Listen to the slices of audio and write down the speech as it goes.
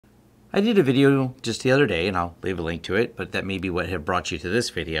I did a video just the other day, and I'll leave a link to it, but that may be what had brought you to this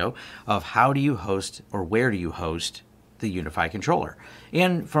video, of how do you host or where do you host the UniFi controller.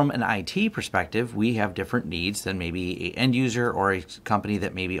 And from an IT perspective, we have different needs than maybe an end user or a company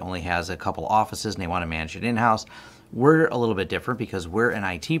that maybe only has a couple offices and they want to manage it in-house. We're a little bit different because we're an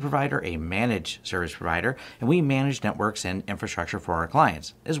IT provider, a managed service provider, and we manage networks and infrastructure for our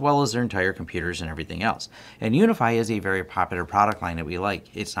clients, as well as their entire computers and everything else. And UniFi is a very popular product line that we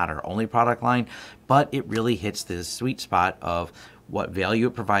like. It's not our only product line, but it really hits the sweet spot of what value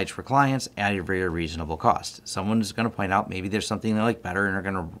it provides for clients at a very reasonable cost. Someone is going to point out maybe there's something they like better and are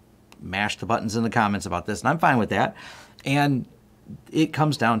going to mash the buttons in the comments about this, and I'm fine with that. And it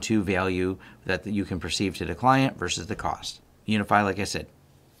comes down to value that you can perceive to the client versus the cost. UniFi, like I said,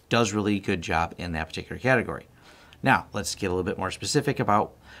 does really good job in that particular category. Now, let's get a little bit more specific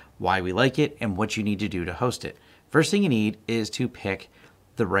about why we like it and what you need to do to host it. First thing you need is to pick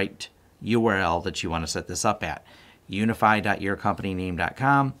the right URL that you want to set this up at.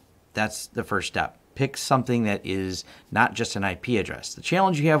 unifi.yourcompanyname.com, that's the first step. Pick something that is not just an IP address. The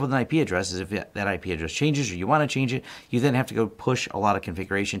challenge you have with an IP address is if that IP address changes or you want to change it, you then have to go push a lot of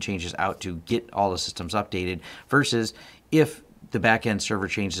configuration changes out to get all the systems updated, versus if the backend server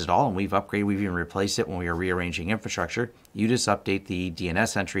changes at all, and we've upgraded, we've even replaced it when we are rearranging infrastructure, you just update the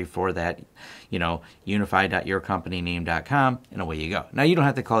DNS entry for that, unifi.yourcompanyname.com, and away you go. Now, you don't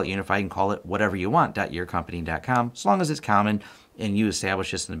have to call it UniFi, you can call it whatever you want, .yourcompany.com, as long as it's common and you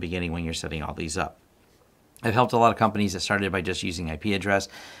establish this in the beginning when you're setting all these up. I've helped a lot of companies that started by just using IP address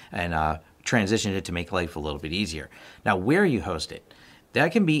and transitioned it to make life a little bit easier. Now, where you host it,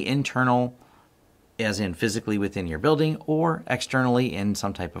 that can be internal, as in physically within your building, or externally in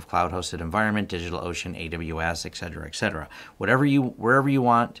some type of cloud-hosted environment, DigitalOcean, AWS, etc., etc. Wherever you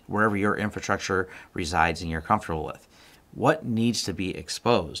want, wherever your infrastructure resides and you're comfortable with. What needs to be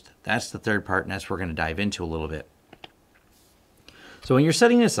exposed? That's the third part, and that's what we're going to dive into a little bit. So when you're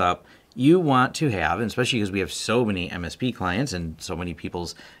setting this up, you want to have, and especially because we have so many MSP clients and so many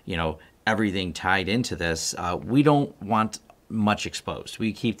people's, everything tied into this, we don't want much exposed.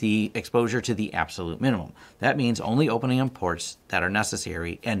 We keep the exposure to the absolute minimum. That means only opening on ports that are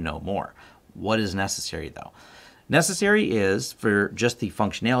necessary and no more. What is necessary though? Necessary is, for just the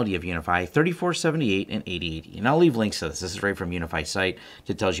functionality of UniFi, 3478 and 8080. And I'll leave links to this. This is right from UniFi site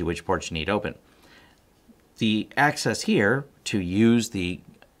that tells you which ports you need open. The access here to use the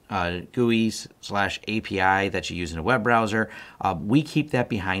GUI/API that you use in a web browser, we keep that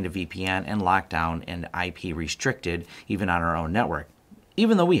behind a VPN and locked down and IP restricted even on our own network.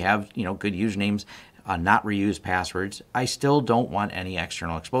 Even though we have good usernames, not reused passwords, I still don't want any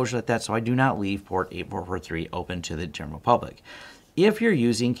external exposure like that, so I do not leave port 8443 open to the general public. If you're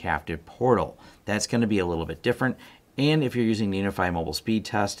using Captive Portal, that's going to be a little bit different. And if you're using the UniFi Mobile Speed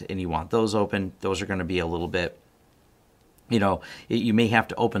Test and you want those open, those are going to be a little bit, you may have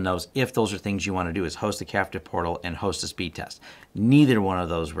to open those if those are things you want to do, is host a Captive Portal and host a speed test. Neither one of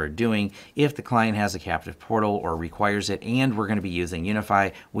those we're doing. If the client has a Captive Portal or requires it and we're going to be using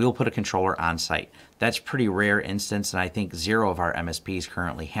UniFi, we'll put a controller on site. That's a pretty rare instance, and I think 0 of our MSPs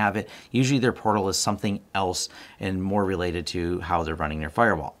currently have it. Usually their portal is something else and more related to how they're running their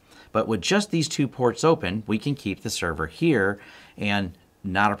firewall. But with just these 2 ports open, we can keep the server here and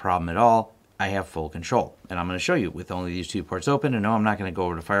not a problem at all. I have full control. And I'm going to show you with only these 2 ports open. And no, I'm not going to go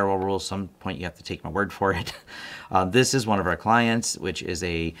over to firewall rules. Some point you have to take my word for it. This is one of our clients, which is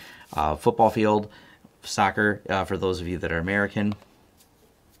a football field, soccer, for those of you that are American.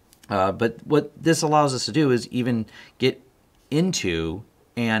 But what this allows us to do is even get into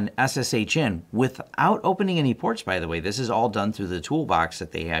and SSH in without opening any ports, by the way. This is all done through the toolbox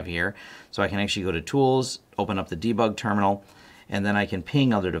that they have here. So I can actually go to Tools, open up the debug terminal, and then I can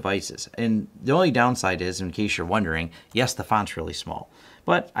ping other devices. And the only downside is, in case you're wondering, yes, the font's really small.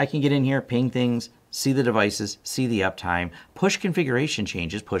 But I can get in here, ping things, see the devices, see the uptime, push configuration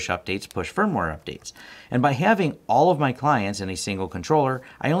changes, push updates, push firmware updates. And by having all of my clients in a single controller,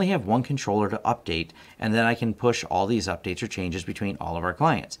 I only have one controller to update, and then I can push all these updates or changes between all of our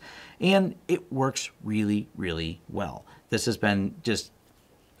clients. And it works really, really well. This has been just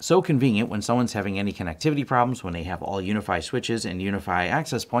so convenient when someone's having any connectivity problems, when they have all UniFi switches and UniFi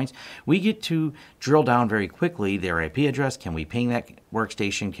access points. We get to drill down very quickly their IP address. Can we ping that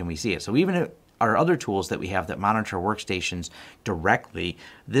workstation? Can we see it? So even our other tools that we have that monitor workstations directly,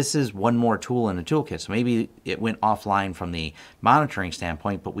 this is one more tool in the toolkit. So maybe it went offline from the monitoring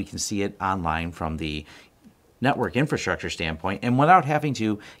standpoint, but we can see it online from the network infrastructure standpoint, and without having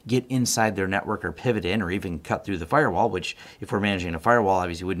to get inside their network or pivot in or even cut through the firewall, which if we're managing a firewall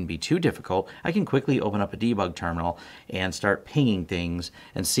obviously wouldn't be too difficult, I can quickly open up a debug terminal and start pinging things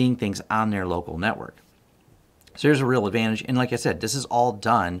and seeing things on their local network. So there's a real advantage, and like I said, this is all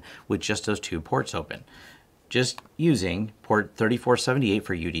done with just those 2 ports open. Just using port 3478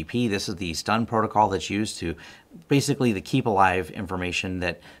 for UDP. This is the stun protocol that's used to basically the keep alive information,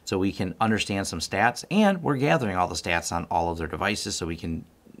 that so we can understand some stats, and we're gathering all the stats on all of their devices so we can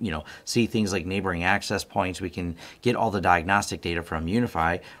see things like neighboring access points. We can get all the diagnostic data from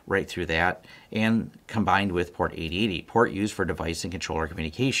UniFi right through that, and combined with port 8080, port used for device and controller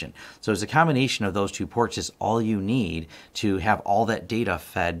communication. So it's a combination of those 2 ports is all you need to have all that data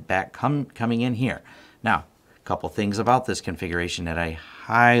fed back coming in here. Now, a couple things about this configuration that I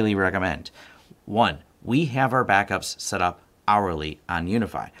highly recommend. 1, we have our backups set up hourly on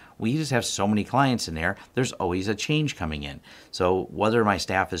UniFi. We just have so many clients in there, there's always a change coming in. So whether my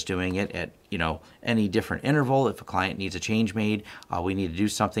staff is doing it at any different interval, if a client needs a change made, we need to do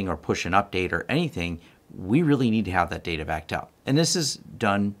something or push an update or anything, we really need to have that data backed up. And this is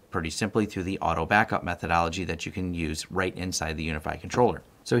done pretty simply through the auto backup methodology that you can use right inside the UniFi controller.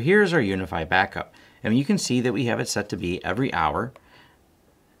 So here's our UniFi backup. And you can see that we have it set to be every hour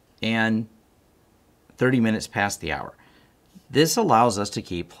and 30 minutes past the hour. This allows us to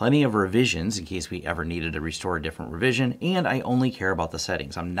keep plenty of revisions in case we ever needed to restore a different revision, and I only care about the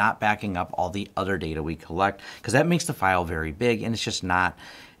settings. I'm not backing up all the other data we collect because that makes the file very big, and it's just not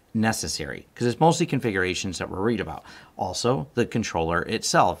necessary because it's mostly configurations that we're worried about. Also, the controller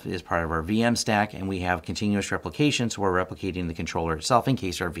itself is part of our VM stack, and we have continuous replication, so we're replicating the controller itself in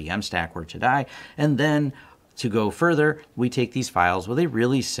case our VM stack were to die. And then to go further, we take these files with a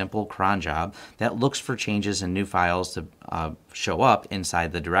really simple cron job that looks for changes in new files to show up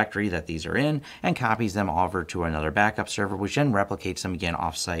inside the directory that these are in, and copies them over to another backup server, which then replicates them again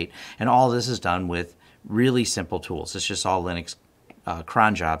offsite. And all this is done with really simple tools. It's just all Linux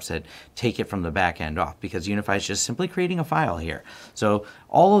cron jobs that take it from the back end off, because UniFi is just simply creating a file here. So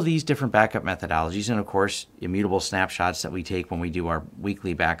all of these different backup methodologies, and of course immutable snapshots that we take when we do our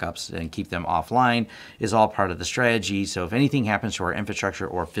weekly backups and keep them offline, is all part of the strategy. So if anything happens to our infrastructure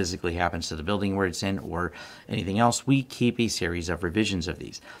or physically happens to the building where it's in or anything else, we keep a series of revisions of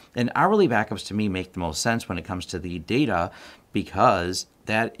these. And hourly backups to me make the most sense when it comes to the data, because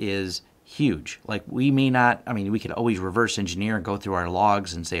that is huge. Like we could always reverse engineer and go through our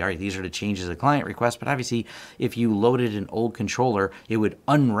logs and say, all right, these are the changes the client requests. But obviously, if you loaded an old controller, it would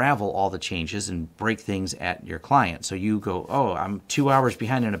unravel all the changes and break things at your client. So you go, oh, I'm 2 hours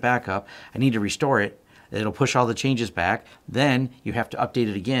behind in a backup. I need to restore it. It'll push all the changes back. Then you have to update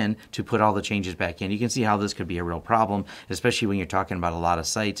it again to put all the changes back in. You can see how this could be a real problem, especially when you're talking about a lot of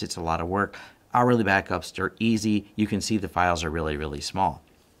sites. It's a lot of work. Hourly backups are easy. You can see the files are really, really small,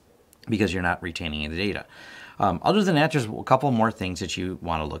 because you're not retaining the data. Other than that, there's a couple more things that you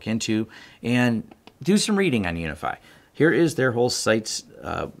want to look into and do some reading on UniFi. Here is their whole sites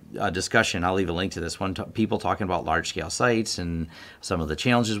discussion. I'll leave a link to this one. People talking about large-scale sites and some of the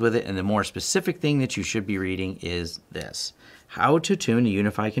challenges with it. And the more specific thing that you should be reading is this: how to tune a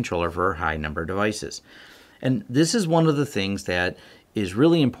UniFi controller for a high number of devices. And this is one of the things that is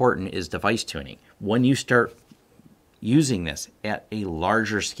really important, is device tuning. When you start using this at a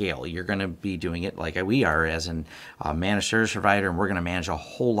larger scale, you're going to be doing it like we are as a managed service provider, and we're going to manage a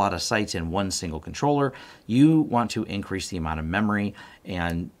whole lot of sites in one single controller. You want to increase the amount of memory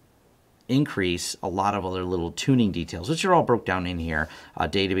and increase a lot of other little tuning details, which are all broke down in here: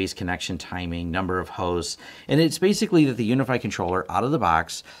 database connection timing, number of hosts. And it's basically that the UniFi controller out of the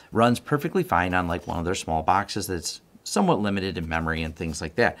box runs perfectly fine on like one of their small boxes that's somewhat limited in memory and things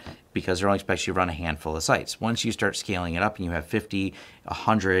like that, because they're only expecting you to run a handful of sites. Once you start scaling it up and you have 50,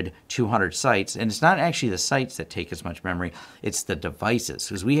 100, 200 sites, and it's not actually the sites that take as much memory, it's the devices.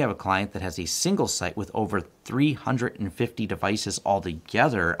 Because we have a client that has a single site with over 350 devices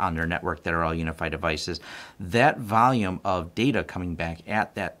altogether on their network that are all UniFi devices. That volume of data coming back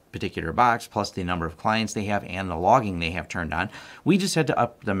at that particular box, plus the number of clients they have and the logging they have turned on, we just had to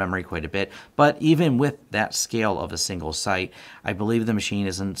up the memory quite a bit. But even with that scale of a single site, I believe the machine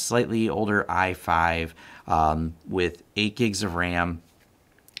is a slightly older i5 with 8 gigs of RAM,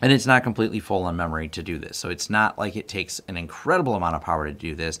 and it's not completely full on memory to do this. So it's not like it takes an incredible amount of power to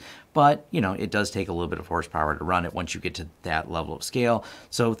do this, but it does take a little bit of horsepower to run it once you get to that level of scale.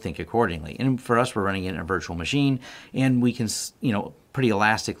 So think accordingly. And for us, we're running it in a virtual machine, and we can, pretty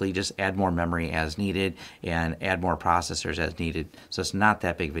elastically just add more memory as needed and add more processors as needed. So it's not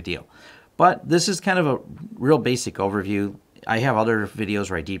that big of a deal. But this is kind of a real basic overview. I have other videos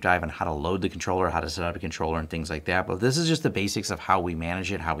where I deep dive on how to load the controller, how to set up a controller and things like that. But this is just the basics of how we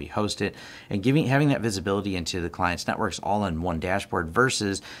manage it, how we host it, and having that visibility into the client's networks all in one dashboard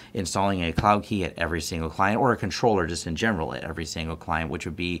versus installing a cloud key at every single client or a controller just in general at every single client, which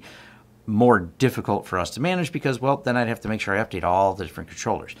would be more difficult for us to manage because, well, then I'd have to make sure I update all the different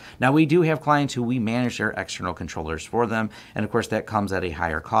controllers. Now, we do have clients who we manage their external controllers for them, and of course that comes at a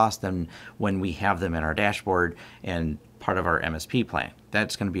higher cost than when we have them in our dashboard and part of our MSP plan.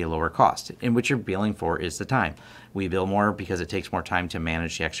 That's going to be a lower cost, and what you're billing for is the time. We bill more because it takes more time to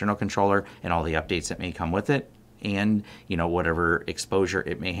manage the external controller and all the updates that may come with it, and whatever exposure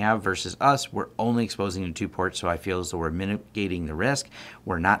it may have, versus us, we're only exposing the 2 ports, so I feel as though we're mitigating the risk.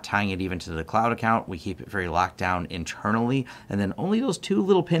 We're not tying it even to the cloud account. We keep it very locked down internally, and then only those 2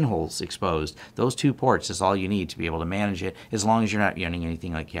 little pinholes exposed. Those 2 ports is all you need to be able to manage it, as long as you're not running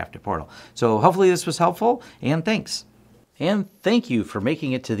anything like Captive Portal. So hopefully this was helpful, and thanks. And thank you for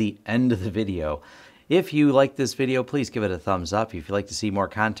making it to the end of the video. If you like this video, please give it a thumbs up. If you'd like to see more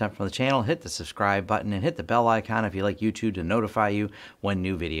content from the channel, hit the subscribe button and hit the bell icon if you'd like YouTube to notify you when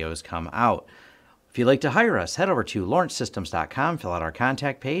new videos come out. If you'd like to hire us, head over to lawrencesystems.com, fill out our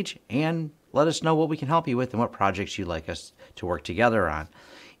contact page, and let us know what we can help you with and what projects you'd like us to work together on.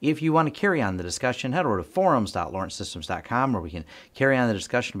 If you want to carry on the discussion, head over to forums.lawrencesystems.com, where we can carry on the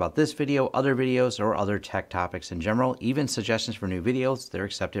discussion about this video, other videos, or other tech topics in general. Even suggestions for new videos, they're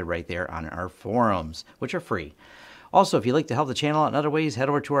accepted right there on our forums, which are free. Also, if you'd like to help the channel out in other ways, head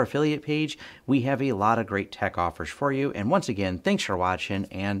over to our affiliate page. We have a lot of great tech offers for you. And once again, thanks for watching,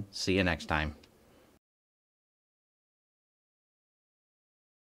 and see you next time.